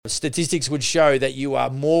Statistics would show that you are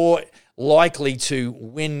more likely to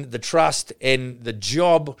win the trust and the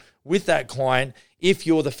job with that client if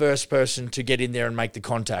you're the first person to get in there and make the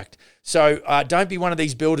contact. So don't be one of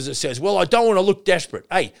these builders that says, well, I don't want to look desperate.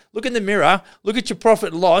 Hey, look in the mirror, look at your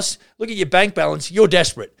profit and loss, look at your bank balance, you're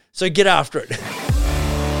desperate. So get after it.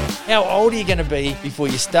 How old are you going to be before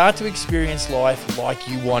you start to experience life like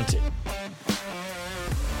you want it?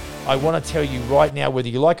 I want to tell you right now, whether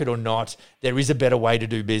you like it or not, there is a better way to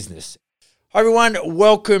do business. Hi everyone,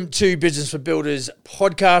 welcome to Business for Builders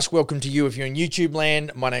podcast. Welcome to you if you're in YouTube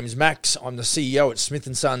land. My name is Max. I'm the CEO at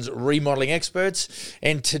Smith & Sons Remodeling Experts.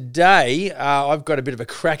 And today I've got a bit of a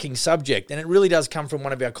cracking subject, and it really does come from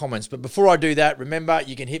one of our comments. But before I do that, remember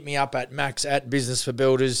you can hit me up at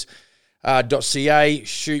max@businessforbuilders.ca.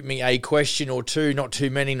 Shoot me a question or two, not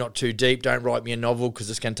too many, not too deep. Don't write me a novel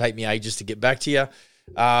because it's going to take me ages to get back to you.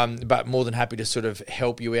 But more than happy to sort of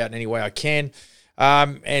help you out in any way I can.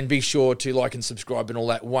 And be sure to like and subscribe and all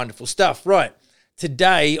that wonderful stuff. Right.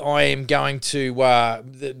 Today I am going to,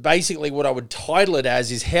 basically what I would title it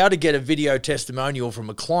as is how to get a video testimonial from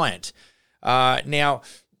a client. Now,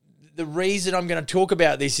 the reason I'm going to talk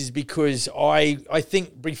about this is because I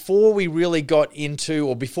think before I really got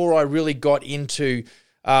into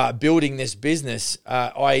building this business,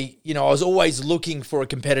 I was always looking for a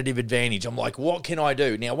competitive advantage. I'm like, what can I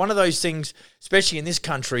do? Now, one of those things, especially in this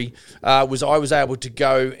country, was I was able to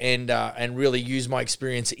go and really use my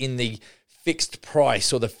experience in the fixed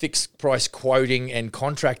price or the fixed price quoting and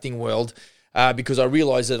contracting world, because I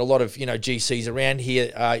realized that a lot of GCs around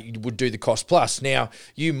here would do the cost plus. Now,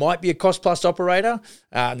 you might be a cost plus operator,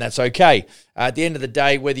 and that's okay. At the end of the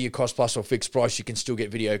day, whether you're cost plus or fixed price, you can still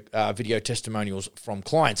get video testimonials from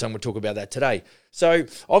clients, and we'll talk about that today. So,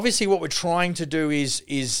 obviously, what we're trying to do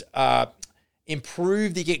is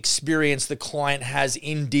improve the experience the client has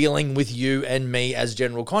in dealing with you and me as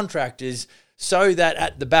general contractors, so that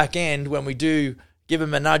at the back end, when we do give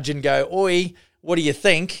them a nudge and go, "Oi, what do you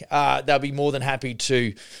think?" They'll be more than happy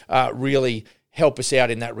to really help us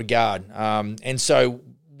out in that regard. And so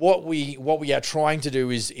what we are trying to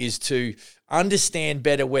do is to understand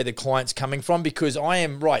better where the client's coming from, because I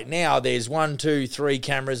am right now, there's 1, 2, 3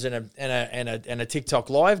 cameras and a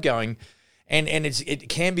TikTok live going, and it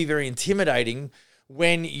can be very intimidating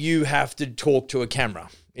when you have to talk to a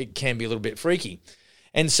camera. It can be a little bit freaky.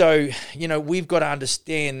 And so, we've got to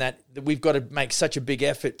understand that we've got to make such a big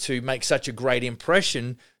effort to make such a great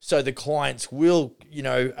impression so the clients will,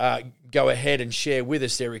 go ahead and share with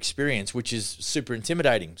us their experience, which is super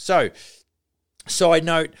intimidating. So, side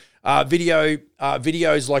note,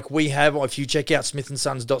 videos like we have, if you check out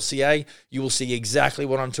smithandsons.ca, you will see exactly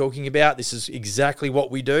what I'm talking about. This is exactly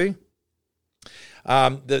what we do.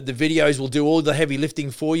 The videos will do all the heavy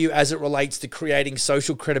lifting for you as it relates to creating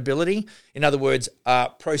social credibility. In other words,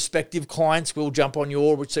 prospective clients will jump on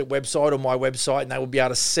your website or my website, and they will be able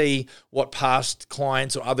to see what past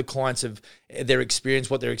clients or other clients have their experience,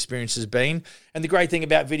 what their experience has been. And the great thing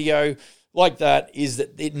about video like that is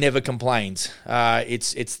that it never complains.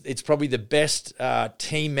 It's probably the best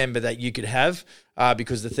team member that you could have,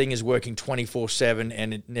 because the thing is working 24/7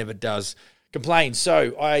 and it never does complain.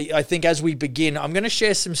 So I think as we begin, I'm going to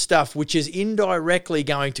share some stuff which is indirectly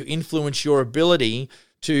going to influence your ability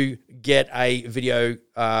to get a video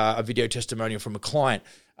testimonial from a client.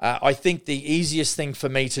 I think the easiest thing for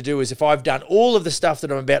me to do is, if I've done all of the stuff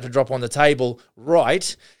that I'm about to drop on the table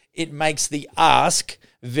right, it makes the ask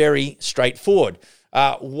very straightforward.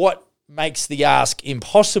 What makes the ask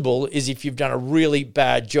impossible is if you've done a really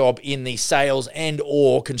bad job in the sales and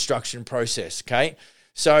or construction process, okay?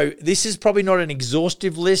 So this is probably not an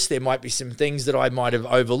exhaustive list. There might be some things that I might have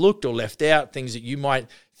overlooked or left out, things that you might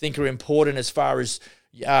think are important as far as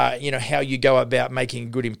how you go about making a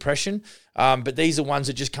good impression. But these are ones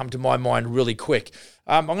that just come to my mind really quick.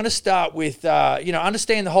 I'm going to start with,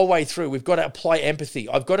 understand the whole way through. We've got to apply empathy.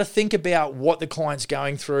 I've got to think about what the client's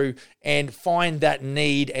going through and find that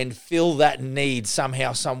need and fill that need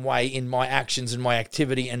somehow, some way in my actions and my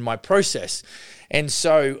activity and my process. And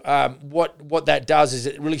so what that does is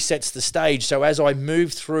it really sets the stage. So as I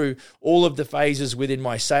move through all of the phases within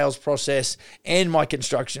my sales process and my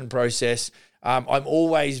construction process, I'm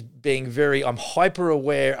always I'm hyper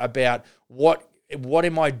aware about what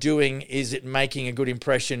am I doing? Is it making a good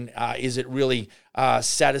impression? Is it really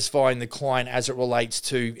satisfying the client as it relates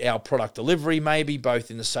to our product delivery, maybe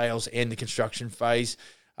both in the sales and the construction phase,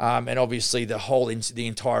 and obviously the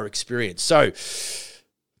entire experience. So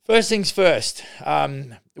first things first,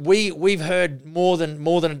 we've heard more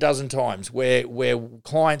than a dozen times where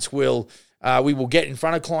clients we will get in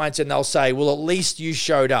front of clients and they'll say, well, at least you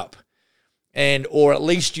showed up. or at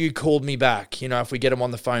least you called me back, if we get them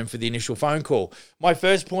on the phone for the initial phone call. My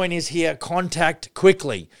first point is here, contact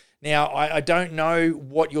quickly. Now, I don't know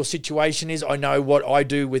what your situation is. I know what I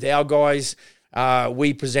do with our guys.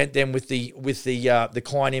 We present them with the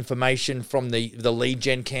client information from the lead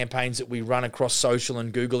gen campaigns that we run across social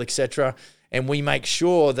and Google, etc. And we make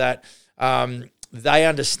sure that they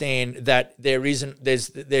understand that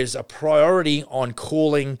there's a priority on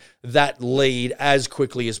calling that lead as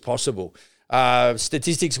quickly as possible.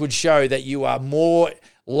 Statistics would show that you are more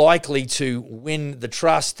likely to win the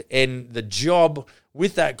trust and the job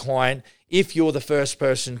with that client if you're the first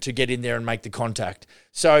person to get in there and make the contact.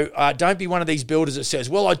 So don't be one of these builders that says,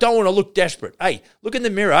 well, I don't want to look desperate. Hey, look in the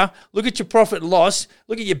mirror, look at your profit and loss,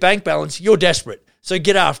 look at your bank balance, you're desperate. So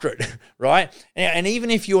get after it, right? And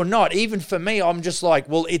even if you're not, even for me, I'm just like,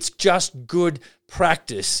 well, it's just good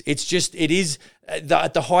practice. It is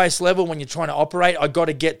at the highest level when you're trying to operate, I got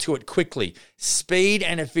to get to it quickly. Speed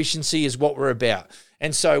and efficiency is what we're about.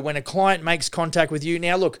 And so when a client makes contact with you,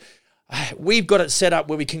 now look, we've got it set up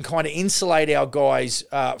where we can kind of insulate our guys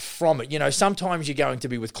from it. Sometimes you're going to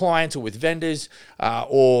be with clients or with vendors,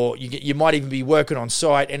 or you might even be working on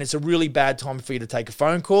site, and it's a really bad time for you to take a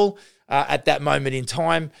phone call at that moment in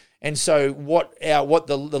time. And so what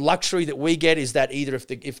the luxury that we get is that either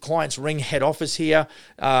if clients ring head office here,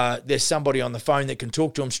 there's somebody on the phone that can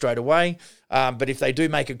talk to them straight away. But if they do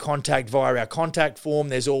make a contact via our contact form,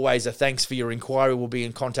 there's always a thanks for your inquiry, we'll be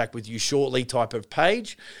in contact with you shortly type of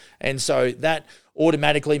page. And so that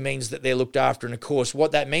automatically means that they're looked after. And of course,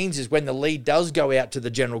 what that means is when the lead does go out to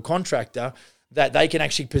the general contractor, that they can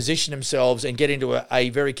actually position themselves and get into a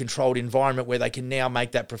very controlled environment where they can now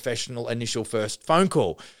make that professional initial first phone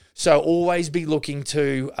call. So always be looking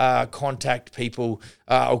to contact people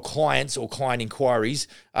or clients or client inquiries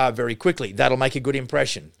very quickly. That'll make a good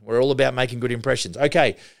impression. We're all about making good impressions.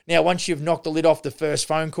 Okay, now once you've knocked the lid off the first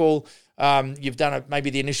phone call, you've done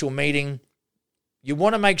maybe the initial meeting, you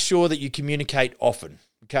want to make sure that you communicate often,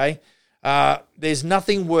 okay? There's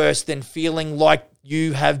nothing worse than feeling like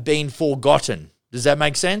you have been forgotten. Does that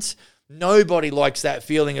make sense? Nobody likes that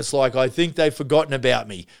feeling. It's like, I think they've forgotten about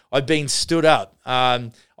me. I've been stood up.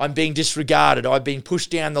 I'm being disregarded. I've been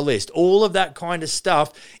pushed down the list. All of that kind of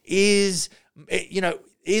stuff is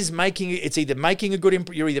making, it's either making a good,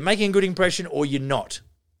 you're either making a good impression or you're not.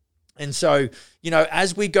 And so,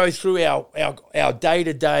 as we go through our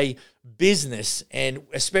day-to-day business, and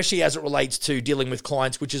especially as it relates to dealing with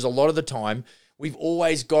clients, which is a lot of the time, we've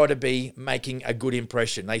always got to be making a good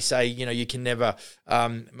impression. They say, you can never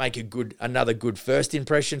make another good first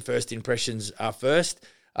impression. First impressions are first.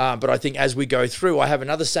 But I think as we go through, I have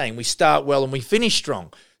another saying, we start well and we finish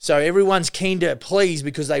strong. So everyone's keen to please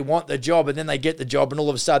because they want the job, and then they get the job and all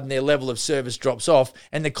of a sudden their level of service drops off,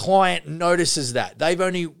 and the client notices that. They're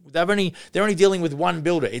only dealing with one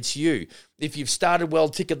builder. It's you. If you've started well,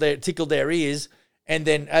 tickled their ears, and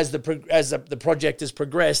then as the project has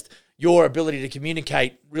progressed, your ability to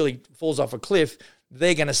communicate really falls off a cliff,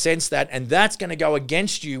 they're going to sense that, and that's going to go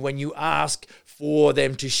against you when you ask for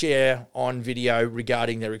them to share on video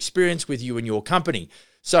regarding their experience with you and your company.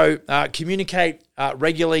 So communicate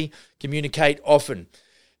regularly, communicate often.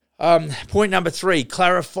 Point number 3,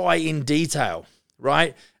 clarify in detail,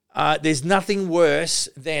 right? There's nothing worse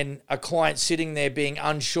than a client sitting there being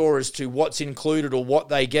unsure as to what's included or what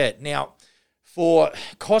they get. Now, for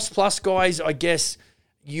cost plus guys, I guess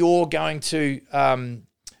you're going to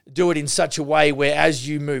do it in such a way where as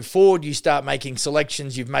you move forward, you start making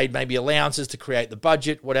selections. You've made maybe allowances to create the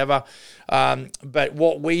budget, whatever. But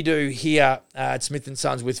what we do here at Smith &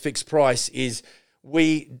 Sons with Fixed Price is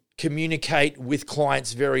we communicate with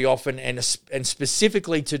clients very often, and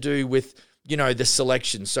specifically to do with, the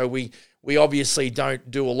selection. So we obviously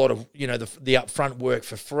don't do a lot of, the upfront work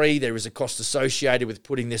for free. There is a cost associated with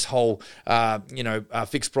putting this whole,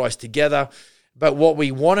 fixed price together. But what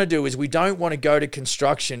we want to do is we don't want to go to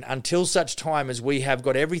construction until such time as we have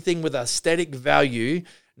got everything with aesthetic value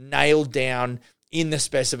nailed down in the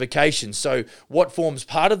specifications. So what forms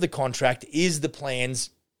part of the contract is the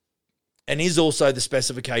plans and is also the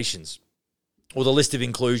specifications or the list of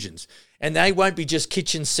inclusions. And they won't be just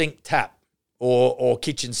kitchen sink tap or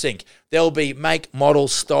kitchen sink. They'll be make, model,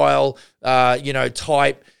 style,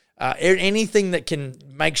 type, anything that can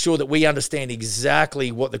make sure that we understand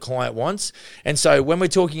exactly what the client wants. And so when we're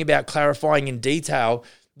talking about clarifying in detail,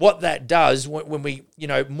 what that does when we,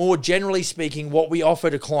 more generally speaking, what we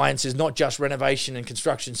offer to clients is not just renovation and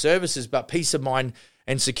construction services, but peace of mind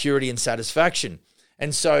and security and satisfaction.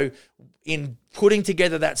 And so in putting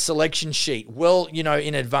together that selection sheet,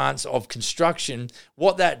 in advance of construction,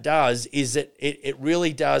 what that does is that it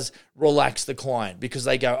really does relax the client, because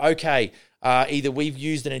they go, okay, Either we've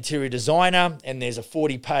used an interior designer and there's a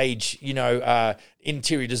 40-page,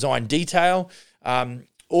 interior design detail,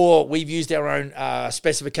 or we've used our own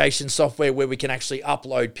specification software where we can actually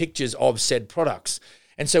upload pictures of said products.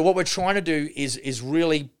 And so what we're trying to do is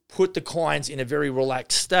really put the clients in a very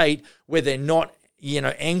relaxed state where they're not,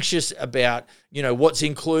 anxious about, what's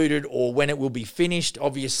included or when it will be finished.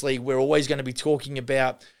 Obviously, we're always going to be talking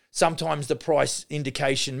about sometimes the price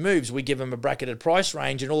indication moves. We give them a bracketed price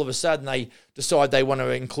range and all of a sudden they decide they want to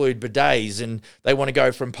include bidets and they want to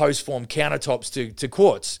go from post-form countertops to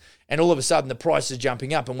quartz. And all of a sudden the price is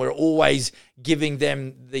jumping up, and we're always giving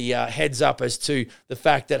them the heads up as to the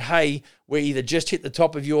fact that, hey, we either just hit the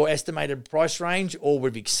top of your estimated price range or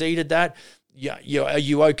we've exceeded that. Are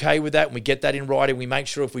you okay with that? And we get that in writing. We make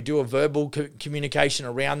sure if we do a verbal communication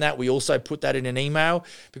around that, we also put that in an email,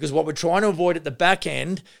 because what we're trying to avoid at the back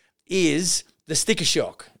end is the sticker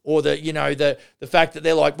shock, or the fact that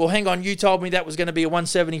they're like, well, hang on, you told me that was going to be a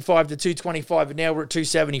 175 to 225 and now we're at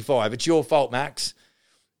 275. It's your fault, Max.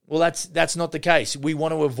 Well, that's not the case. We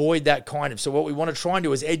want to avoid that kind of. So what we want to try and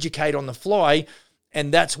do is educate on the fly,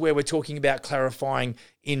 and that's where we're talking about clarifying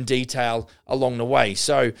in detail along the way.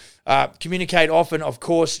 So communicate often, of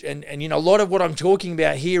course, and a lot of what I'm talking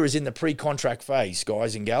about here is in the pre-contract phase,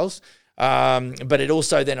 guys and gals. But it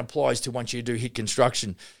also then applies to once you do hit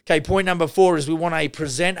construction. Okay, point number 4 is we want to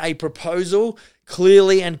present a proposal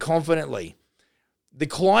clearly and confidently. The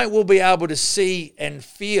client will be able to see and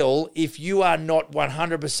feel if you are not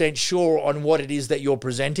 100% sure on what it is that you're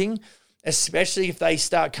presenting, especially if they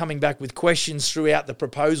start coming back with questions throughout the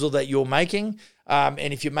proposal that you're making.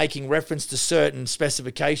 And if you're making reference to certain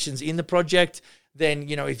specifications in the project, then,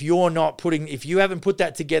 if you haven't put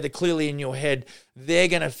that together clearly in your head, they're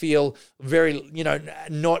going to feel very,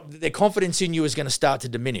 their confidence in you is going to start to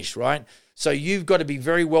diminish, right? So you've got to be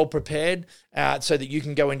very well prepared so that you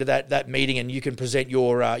can go into that meeting and you can present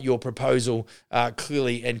your proposal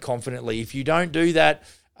clearly and confidently. If you don't do that,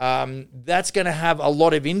 that's going to have a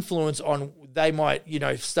lot of influence on, they might,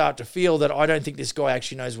 start to feel that I don't think this guy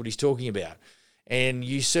actually knows what he's talking about. And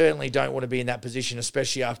you certainly don't want to be in that position,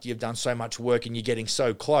 especially after you've done so much work and you're getting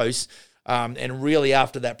so close. And really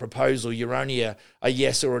after that proposal, you're only a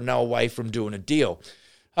yes or a no away from doing a deal.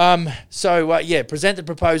 Present the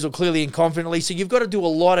proposal clearly and confidently. So you've got to do a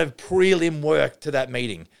lot of prelim work to that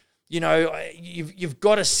meeting. You've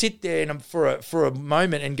got to sit there for a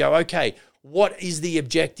moment and go, okay, what is the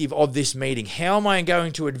objective of this meeting? How am I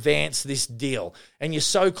going to advance this deal? And you're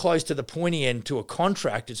so close to the pointy end to a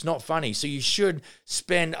contract, it's not funny. So you should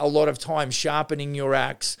spend a lot of time sharpening your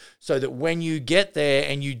axe so that when you get there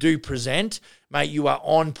and you do present, mate, you are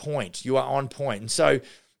on point. You are on point. And so,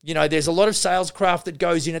 there's a lot of sales craft that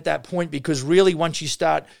goes in at that point, because really once you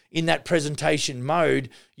start in that presentation mode,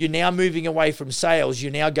 you're now moving away from sales.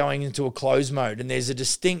 You're now going into a close mode. And there's a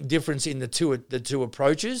distinct difference in the two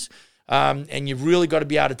approaches. And you've really got to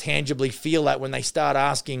be able to tangibly feel that when they start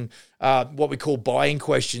asking what we call buying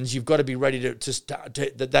questions. You've got to be ready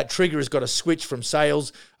that trigger has got to switch from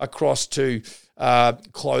sales across to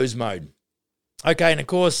close mode. Okay, and of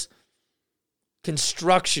course,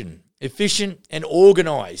 construction, efficient and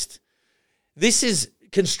organized.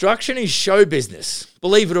 Construction is show business,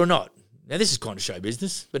 believe it or not. Now, this is kind of show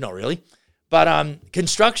business, but not really. But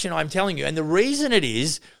construction, I'm telling you, and the reason it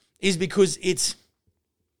is because it's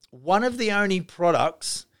one of the only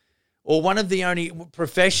products or one of the only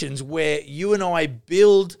professions where you and I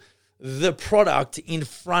build the product in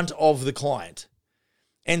front of the client.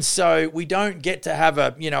 And so we don't get to have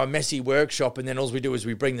a messy workshop and then all we do is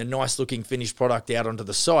we bring the nice looking finished product out onto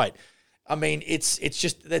the site. I mean, it's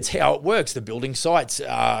just, that's how it works. The building sites,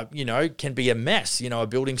 can be a mess. A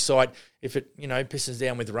building site, if it, pisses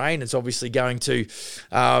down with rain, it's obviously going to,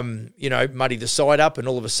 muddy the site up, and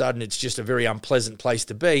all of a sudden it's just a very unpleasant place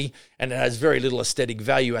to be, and it has very little aesthetic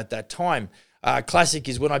value at that time. Classic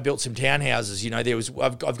is when I built some townhouses,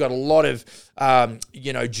 I've got a lot of,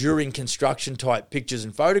 during construction type pictures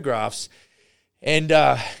and photographs. And,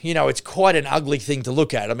 it's quite an ugly thing to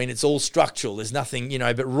look at. I mean, it's all structural. There's nothing,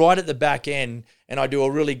 but right at the back end, and I do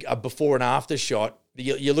a before and after shot,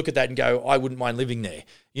 you look at that and go, I wouldn't mind living there.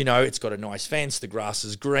 It's got a nice fence. The grass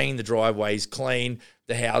is green. The driveway's clean.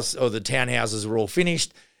 The house or the townhouses are all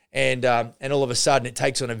finished. And all of a sudden it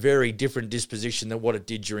takes on a very different disposition than what it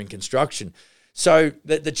did during construction. So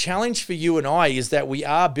the challenge for you and I is that we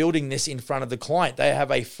are building this in front of the client. They have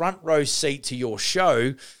a front row seat to your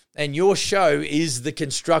show, and your show is the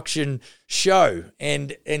construction show.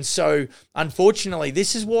 And so, unfortunately,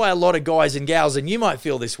 this is why a lot of guys and gals, and you might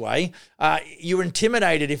feel this way, you're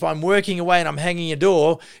intimidated if I'm working away and I'm hanging a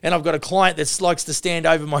door and I've got a client that likes to stand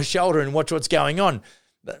over my shoulder and watch what's going on.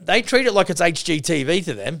 they treat it like it's HGTV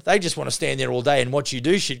to them. They just want to stand there all day and watch you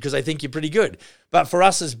do shit because they think you're pretty good. But for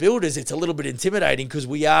us as builders, it's a little bit intimidating because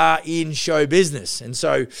we are in show business. And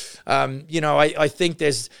so, I think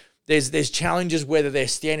there's challenges whether they're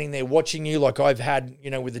standing there watching you, like I've had,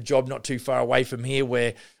 with a job not too far away from here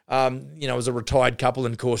where, as a retired couple,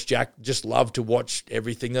 and of course, Jack just loved to watch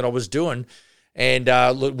everything that I was doing and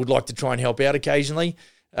would like to try and help out occasionally,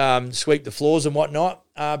 sweep the floors and whatnot.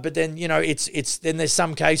 But then, then there's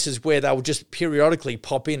some cases where they'll just periodically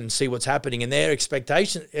pop in and see what's happening. And their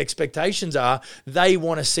expectations are they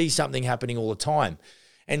want to see something happening all the time.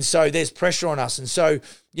 And so there's pressure on us. And so,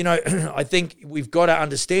 I think we've got to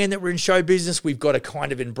understand that we're in show business. We've got to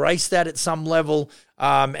kind of embrace that at some level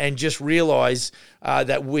and just realize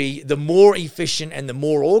that the more efficient and the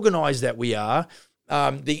more organized that we are,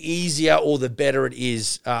 the easier or the better it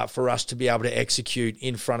is for us to be able to execute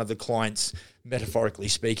in front of the clients, metaphorically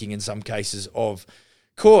speaking, in some cases, of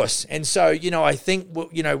course. And so, I think,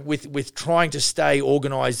 with trying to stay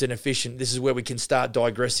organized and efficient, this is where we can start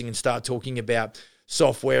digressing and start talking about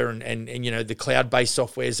software and the cloud-based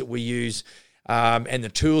softwares that we use and the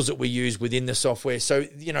tools that we use within the software. So,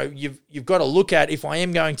 you've got to look at, if I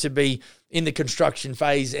am going to be in the construction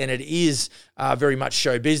phase and it is very much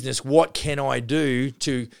show business, what can I do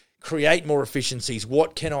to create more efficiencies?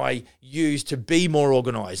 What can I use to be more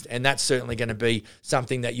organized? And that's certainly going to be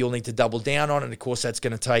something that you'll need to double down on. And of course, that's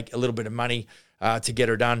going to take a little bit of money to get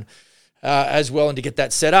her done as well and to get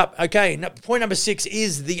that set up. Okay, point number 6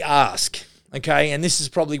 is the ask. Okay, and this is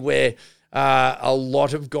probably where a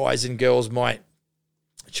lot of guys and girls might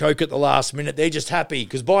choke at the last minute. They're just happy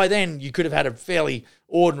because by then you could have had a fairly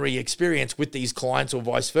ordinary experience with these clients or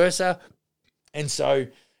vice versa. And so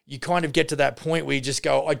you kind of get to that point where you just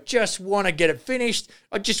go, I just want to get it finished.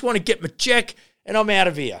 I just want to get my check and I'm out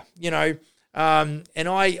of here, And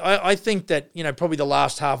I think that, probably the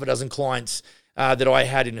last half a dozen clients that I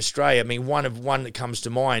had in Australia, I mean, one that comes to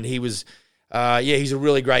mind, he was, he's a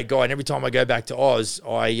really great guy. And every time I go back to Oz,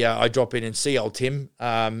 I drop in and see old Tim.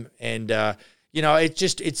 There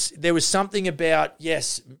was something about,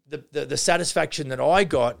 the satisfaction that I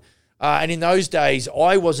got. And in those days,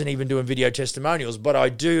 I wasn't even doing video testimonials, but I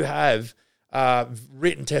do have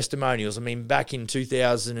written testimonials. I mean, back in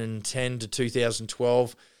 2010 to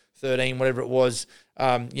 2012, 13, whatever it was,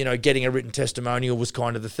 getting a written testimonial was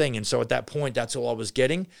kind of the thing. And so at that point, that's all I was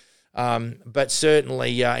getting. But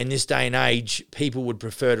certainly in this day and age, people would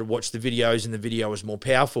prefer to watch the videos, and the video is more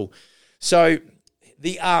powerful. So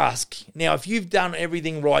the ask. Now, if you've done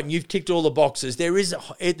everything right and you've ticked all the boxes, there is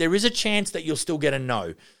a chance that you'll still get a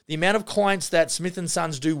no. The amount of clients that Smith &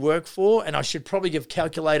 Sons do work for, and I should probably have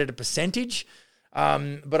calculated a percentage,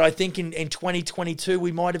 but I think in 2022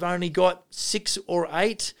 we might have only got 6 or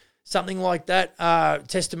 8, something like that,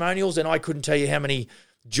 testimonials, and I couldn't tell you how many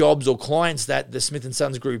jobs or clients that the Smith &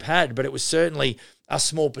 Sons group had, but it was certainly a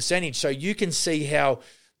small percentage. So you can see how,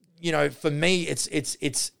 for me,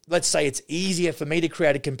 it's let's say it's easier for me to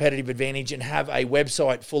create a competitive advantage and have a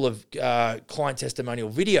website full of client testimonial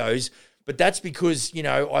videos, but that's because,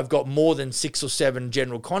 I've got more than 6 or 7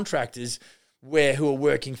 general contractors who are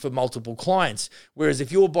working for multiple clients. Whereas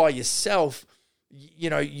if you're by yourself,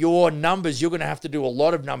 your numbers, you're going to have to do a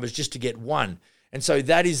lot of numbers just to get one. And so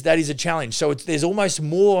that is a challenge. So there's almost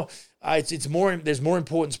more, there's more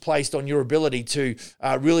importance placed on your ability to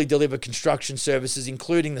really deliver construction services,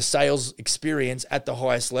 including the sales experience at the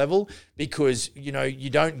highest level, because, you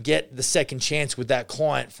don't get the second chance with that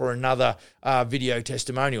client for another video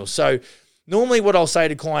testimonial. So normally what I'll say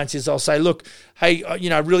to clients is I'll say, look, hey,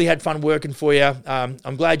 I really had fun working for you.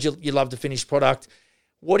 I'm glad you love the finished product.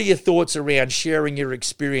 What are your thoughts around sharing your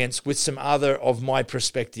experience with some other of my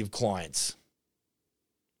prospective clients?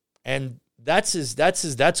 And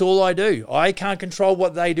that's all I do. I can't control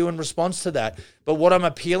what they do in response to that. But what I'm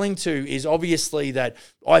appealing to is obviously that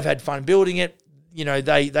I've had fun building it.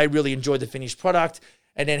 They really enjoyed the finished product.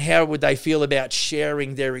 And then how would they feel about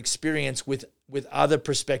sharing their experience with other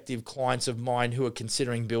prospective clients of mine who are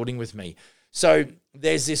considering building with me? So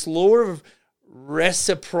there's this law of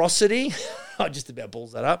reciprocity. I just about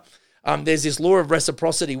balls that up. There's this law of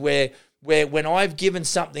reciprocity where when I've given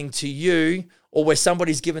something to you, or where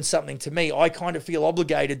somebody's given something to me, I kind of feel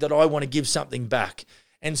obligated that I want to give something back.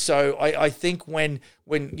 And so I think when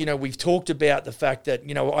we've talked about the fact that,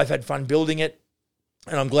 I've had fun building it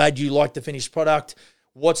and I'm glad you like the finished product,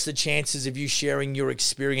 what's the chances of you sharing your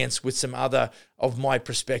experience with some other of my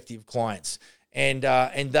prospective clients? And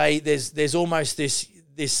there's almost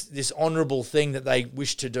this honorable thing that they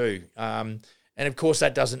wish to do. And of course,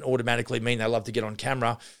 that doesn't automatically mean they love to get on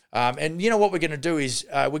camera. And you know what we're going to do is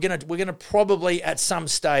we're going to probably at some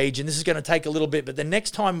stage, and this is going to take a little bit, but the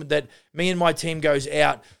next time that me and my team goes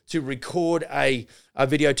out to record a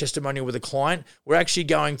video testimonial with a client, we're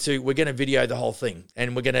going to video the whole thing,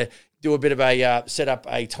 and we're going to do a bit of a set up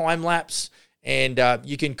a time lapse. And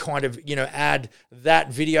you can kind of, add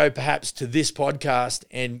that video perhaps to this podcast,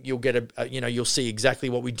 and you'll get you'll see exactly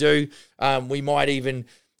what we do. We might even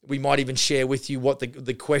share with you what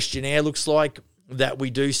the questionnaire looks like that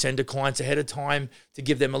we do send to clients ahead of time to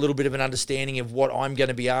give them a little bit of an understanding of what I'm going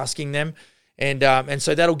to be asking them. And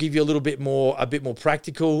so that'll give you a bit more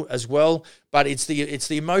practical as well. But it's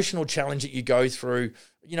the emotional challenge that you go through,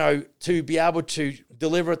 to be able to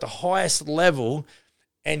deliver at the highest level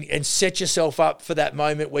and set yourself up for that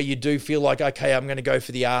moment where you do feel like, okay, I'm going to go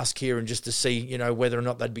for the ask here, and just to see, whether or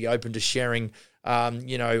not they'd be open to sharing,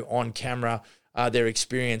 on camera, their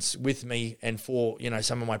experience with me and for,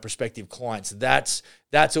 some of my prospective clients. That's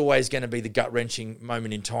always going to be the gut-wrenching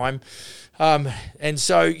moment in time. And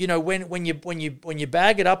so, when you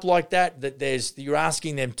bag it up like that you're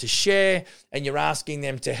asking them to share, and you're asking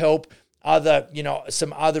them to help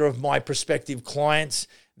some other of my prospective clients,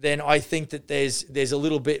 then I think that there's a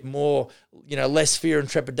little bit more, less fear and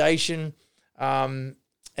trepidation. And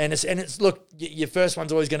it's look, your first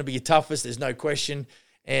one's always going to be your toughest. There's no question.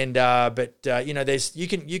 And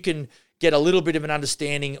you can get a little bit of an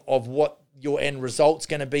understanding of what your end result's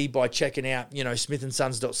going to be by checking out,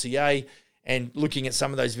 smithandsons.ca and looking at some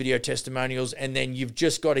of those video testimonials. And then you've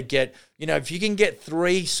just got to get, if you can get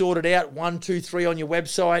 3 sorted out, 1, 2, 3 on your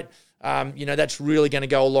website, that's really going to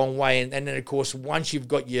go a long way. And then, of course, once you've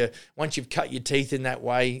cut your teeth in that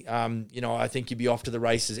way, I think you'll be off to the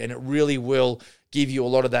races. And it really will give you a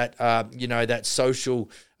lot of that, that social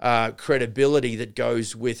credibility that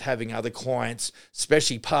goes with having other clients,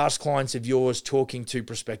 especially past clients of yours, talking to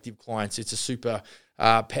prospective clients. It's a super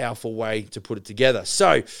powerful way to put it together.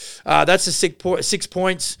 So that's the 6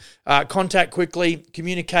 points. Contact quickly,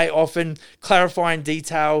 communicate often, clarify in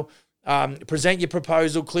detail, present your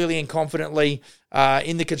proposal clearly and confidently.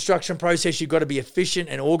 In the construction process, you've got to be efficient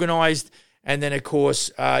and organized. And then, of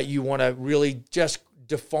course, you want to really just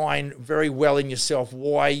define very well in yourself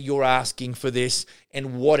why you're asking for this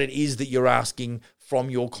and what it is that you're asking from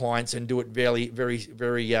your clients, and do it very, very,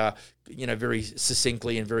 very, very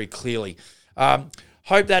succinctly and very clearly.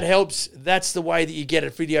 Hope that helps. That's the way that you get a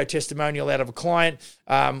video testimonial out of a client.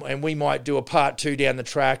 And we might do a part 2 down the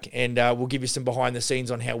track, and we'll give you some behind the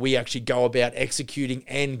scenes on how we actually go about executing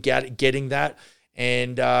and getting that.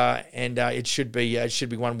 And it should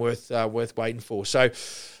be one worth waiting for. So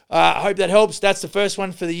I hope that helps. That's the first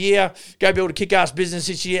one for the year. Go build a kick-ass business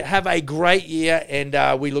this year. Have a great year,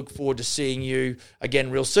 and we look forward to seeing you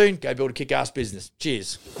again real soon. Go build a kick-ass business.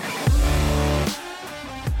 Cheers.